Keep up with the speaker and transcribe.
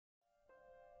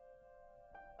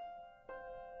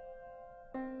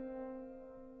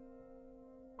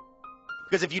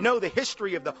Because if you know the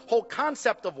history of the whole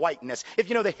concept of whiteness, if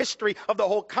you know the history of the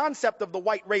whole concept of the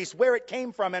white race, where it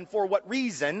came from and for what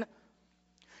reason,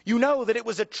 you know that it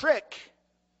was a trick,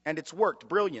 and it's worked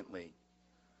brilliantly.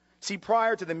 See,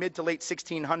 prior to the mid to late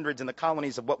 1600s in the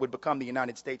colonies of what would become the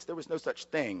United States, there was no such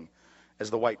thing as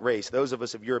the white race. Those of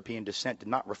us of European descent did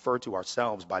not refer to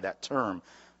ourselves by that term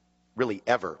really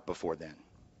ever before then.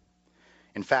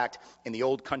 In fact, in the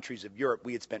old countries of Europe,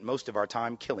 we had spent most of our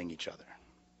time killing each other.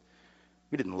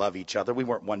 We didn't love each other. We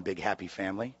weren't one big happy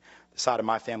family. The side of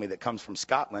my family that comes from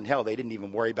Scotland, hell, they didn't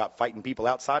even worry about fighting people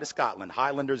outside of Scotland.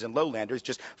 Highlanders and Lowlanders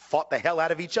just fought the hell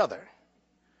out of each other.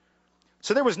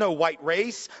 So there was no white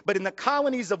race, but in the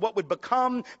colonies of what would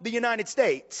become the United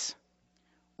States,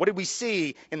 what did we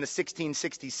see in the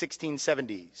 1660s,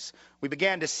 1670s? We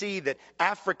began to see that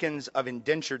Africans of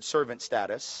indentured servant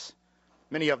status,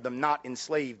 many of them not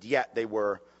enslaved yet, they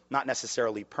were not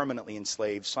necessarily permanently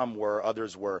enslaved. Some were,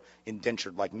 others were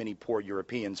indentured, like many poor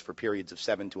Europeans, for periods of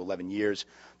 7 to 11 years.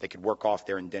 They could work off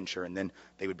their indenture, and then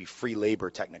they would be free labor,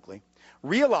 technically.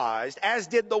 Realized, as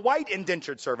did the white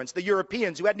indentured servants, the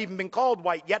Europeans, who hadn't even been called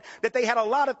white yet, that they had a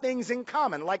lot of things in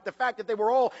common, like the fact that they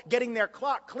were all getting their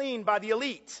clock cleaned by the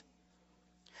elite.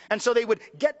 And so they would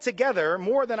get together,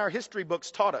 more than our history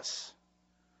books taught us,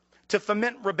 to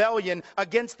foment rebellion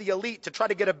against the elite, to try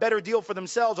to get a better deal for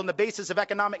themselves on the basis of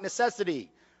economic necessity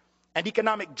and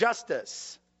economic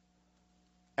justice.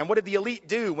 And what did the elite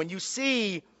do? When you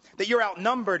see that you're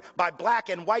outnumbered by black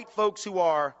and white folks who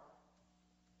are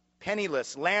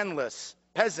penniless, landless,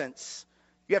 peasants,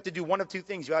 you have to do one of two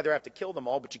things. You either have to kill them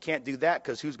all, but you can't do that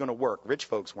because who's going to work? Rich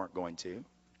folks weren't going to.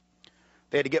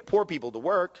 They had to get poor people to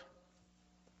work.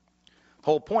 The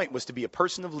whole point was to be a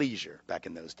person of leisure back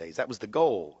in those days. That was the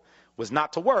goal, was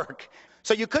not to work.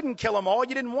 So you couldn't kill them all.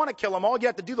 You didn't want to kill them all. You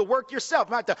had to do the work yourself.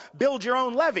 You had to build your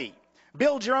own levee,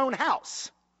 build your own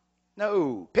house.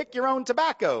 No. Pick your own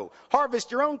tobacco,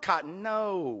 harvest your own cotton.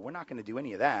 No, we're not going to do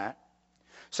any of that.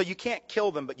 So you can't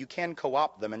kill them, but you can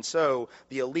co-opt them. And so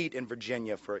the elite in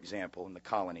Virginia, for example, in the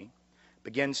colony,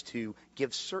 begins to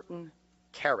give certain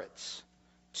carrots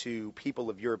to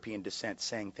people of European descent,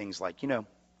 saying things like, you know,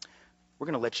 we're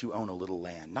going to let you own a little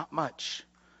land. Not much,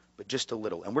 but just a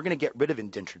little. And we're going to get rid of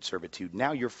indentured servitude.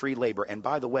 Now you're free labor. And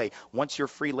by the way, once you're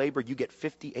free labor, you get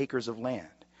 50 acres of land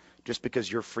just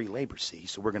because you're free labor, see?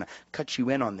 So we're going to cut you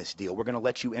in on this deal. We're going to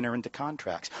let you enter into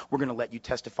contracts. We're going to let you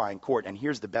testify in court. And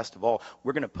here's the best of all.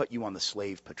 We're going to put you on the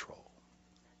slave patrol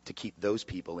to keep those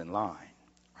people in line,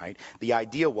 right? The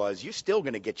idea was you're still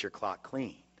going to get your clock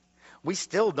cleaned. We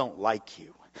still don't like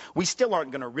you. We still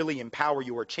aren't going to really empower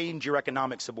you or change your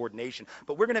economic subordination,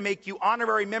 but we're going to make you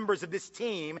honorary members of this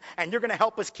team, and you're going to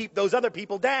help us keep those other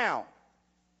people down.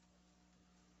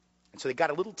 And so they got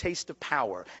a little taste of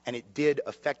power, and it did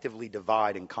effectively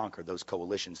divide and conquer those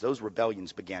coalitions. Those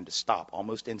rebellions began to stop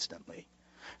almost instantly.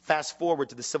 Fast forward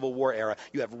to the Civil War era,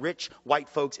 you have rich white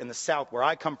folks in the South, where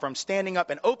I come from, standing up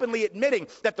and openly admitting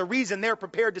that the reason they're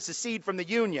prepared to secede from the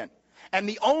Union, and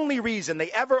the only reason they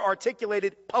ever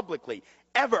articulated publicly,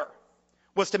 ever,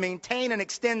 was to maintain and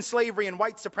extend slavery and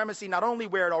white supremacy not only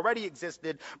where it already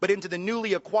existed, but into the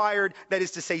newly acquired, that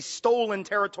is to say, stolen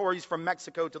territories from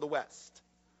Mexico to the west.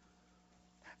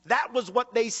 That was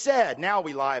what they said. Now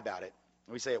we lie about it.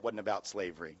 We say it wasn't about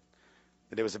slavery,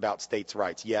 that it was about states'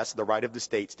 rights. Yes, the right of the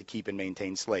states to keep and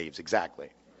maintain slaves, exactly.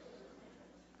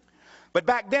 But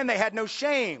back then they had no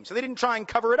shame, so they didn't try and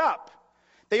cover it up.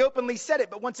 They openly said it,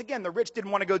 but once again, the rich didn't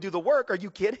want to go do the work. Are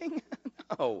you kidding?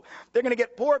 No. They're going to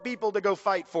get poor people to go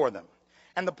fight for them.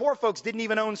 And the poor folks didn't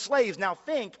even own slaves. Now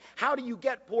think, how do you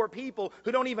get poor people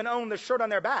who don't even own the shirt on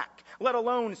their back, let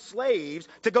alone slaves,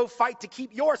 to go fight to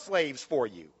keep your slaves for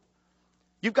you?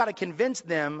 You've got to convince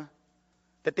them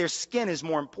that their skin is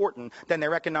more important than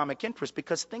their economic interest.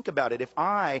 Because think about it, if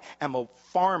I am a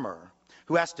farmer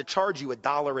who has to charge you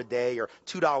 $1 a day or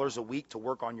 $2 a week to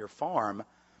work on your farm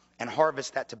and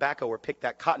harvest that tobacco or pick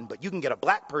that cotton, but you can get a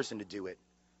black person to do it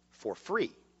for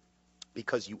free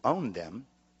because you own them,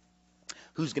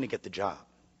 who's going to get the job?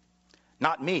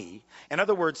 Not me. In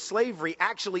other words, slavery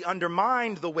actually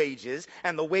undermined the wages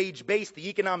and the wage base, the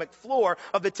economic floor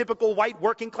of the typical white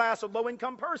working class or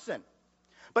low-income person.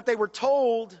 But they were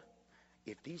told,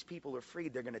 if these people are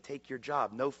freed, they're going to take your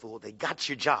job. No, fool, they got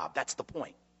your job. That's the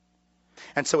point.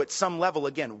 And so at some level,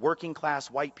 again, working class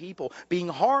white people being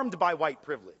harmed by white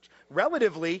privilege,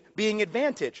 relatively being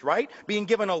advantaged, right? Being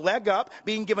given a leg up,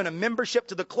 being given a membership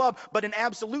to the club, but in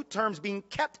absolute terms being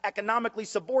kept economically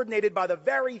subordinated by the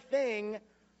very thing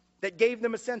that gave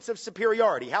them a sense of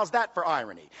superiority. How's that for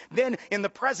irony? Then in the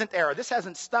present era, this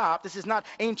hasn't stopped. This is not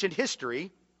ancient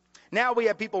history. Now we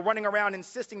have people running around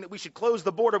insisting that we should close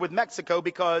the border with Mexico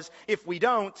because if we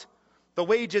don't, the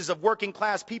wages of working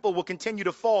class people will continue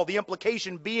to fall. The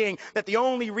implication being that the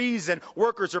only reason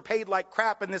workers are paid like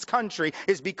crap in this country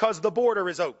is because the border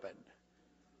is open.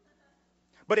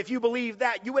 But if you believe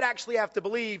that, you would actually have to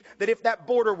believe that if that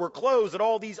border were closed, that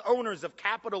all these owners of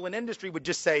capital and industry would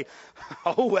just say,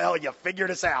 oh, well, you figured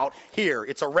us out. Here,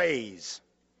 it's a raise.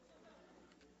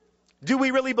 Do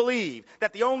we really believe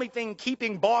that the only thing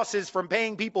keeping bosses from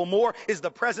paying people more is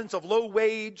the presence of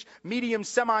low-wage, medium,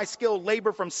 semi-skilled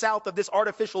labor from south of this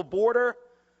artificial border?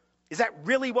 Is that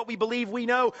really what we believe? We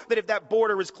know that if that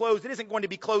border is closed, it isn't going to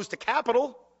be closed to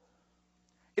capital.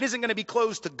 It isn't going to be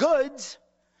closed to goods.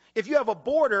 If you have a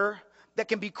border that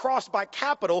can be crossed by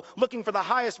capital looking for the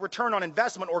highest return on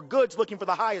investment or goods looking for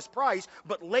the highest price,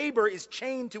 but labor is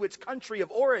chained to its country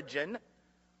of origin,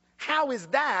 how is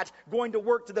that going to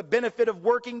work to the benefit of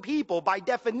working people? By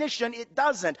definition, it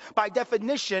doesn't. By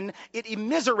definition, it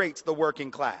immiserates the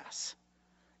working class.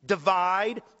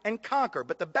 Divide and conquer.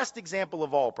 But the best example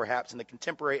of all, perhaps, in the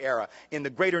contemporary era, in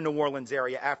the greater New Orleans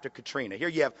area after Katrina. Here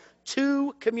you have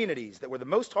two communities that were the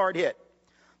most hard hit.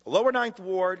 The lower Ninth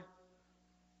Ward,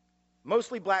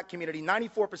 mostly black community,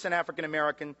 94% African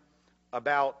American,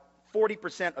 about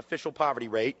 40% official poverty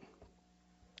rate,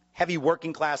 heavy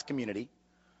working class community.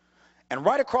 And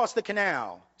right across the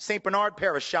canal, St. Bernard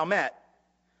Parish, Chalmette,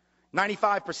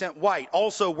 95% white,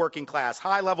 also working class,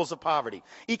 high levels of poverty,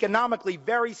 economically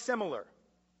very similar.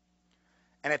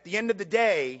 And at the end of the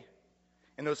day,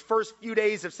 in those first few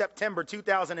days of September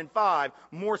 2005,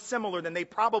 more similar than they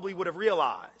probably would have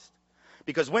realized.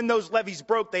 Because when those levees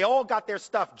broke, they all got their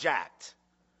stuff jacked.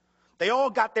 They all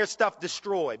got their stuff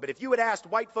destroyed. But if you had asked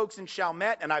white folks in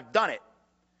Chalmette, and I've done it,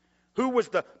 who was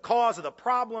the cause of the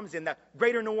problems in the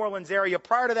greater New Orleans area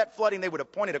prior to that flooding, they would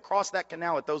have pointed across that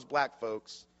canal at those black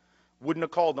folks, wouldn't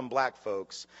have called them black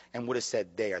folks, and would have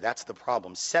said, there, that's the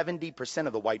problem. 70%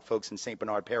 of the white folks in St.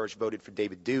 Bernard Parish voted for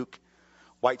David Duke,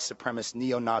 white supremacist,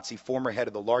 neo-Nazi, former head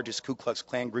of the largest Ku Klux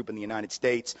Klan group in the United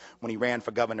States when he ran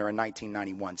for governor in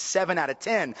 1991. 7 out of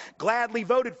 10 gladly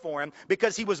voted for him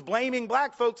because he was blaming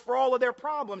black folks for all of their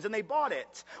problems, and they bought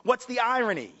it. What's the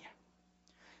irony?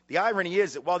 The irony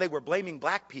is that while they were blaming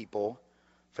black people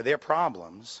for their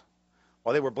problems,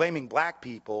 while they were blaming black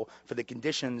people for the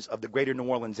conditions of the greater New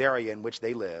Orleans area in which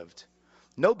they lived,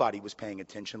 nobody was paying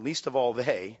attention, least of all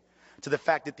they, to the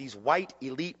fact that these white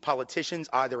elite politicians,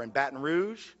 either in Baton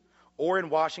Rouge or in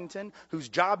Washington, whose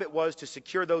job it was to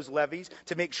secure those levees,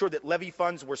 to make sure that levee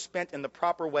funds were spent in the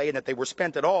proper way and that they were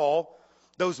spent at all,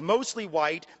 those mostly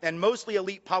white and mostly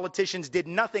elite politicians did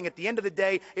nothing. At the end of the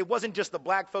day, it wasn't just the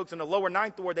black folks in the lower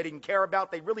Ninth Ward they didn't care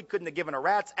about. They really couldn't have given a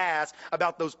rat's ass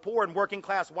about those poor and working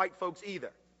class white folks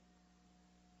either.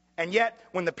 And yet,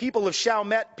 when the people of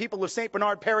Chalmette, people of St.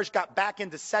 Bernard Parish got back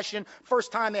into session,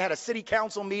 first time they had a city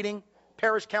council meeting,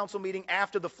 parish council meeting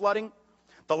after the flooding,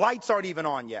 the lights aren't even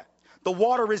on yet. The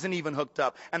water isn't even hooked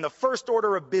up. And the first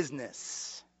order of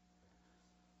business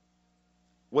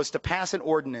was to pass an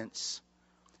ordinance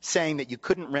saying that you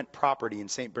couldn't rent property in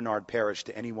St. Bernard Parish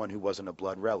to anyone who wasn't a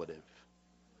blood relative.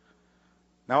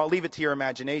 Now, I'll leave it to your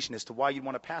imagination as to why you'd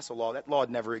want to pass a law. That law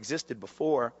had never existed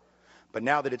before. But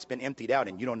now that it's been emptied out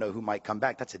and you don't know who might come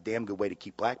back, that's a damn good way to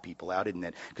keep black people out, isn't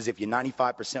it? Because if you're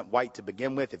 95% white to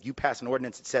begin with, if you pass an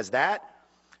ordinance that says that,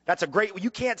 that's a great, you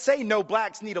can't say no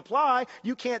blacks need apply.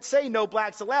 You can't say no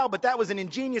blacks allowed, but that was an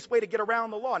ingenious way to get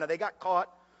around the law. Now, they got caught.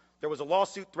 There was a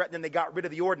lawsuit threatening, they got rid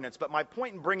of the ordinance. But my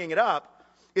point in bringing it up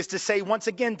is to say, once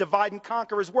again, divide and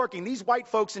conquer is working. These white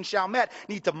folks in Chalmette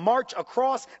need to march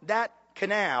across that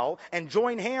canal and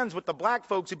join hands with the black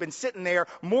folks who've been sitting there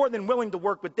more than willing to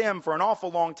work with them for an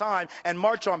awful long time and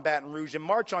march on Baton Rouge and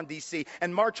march on D.C.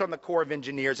 and march on the Corps of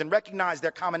Engineers and recognize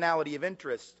their commonality of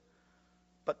interest.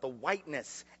 But the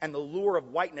whiteness and the lure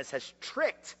of whiteness has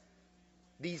tricked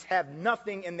these have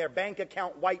nothing in their bank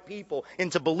account white people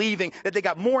into believing that they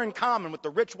got more in common with the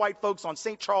rich white folks on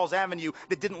St. Charles Avenue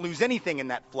that didn't lose anything in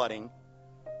that flooding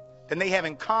than they have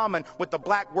in common with the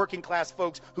black working class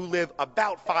folks who live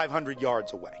about 500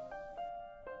 yards away.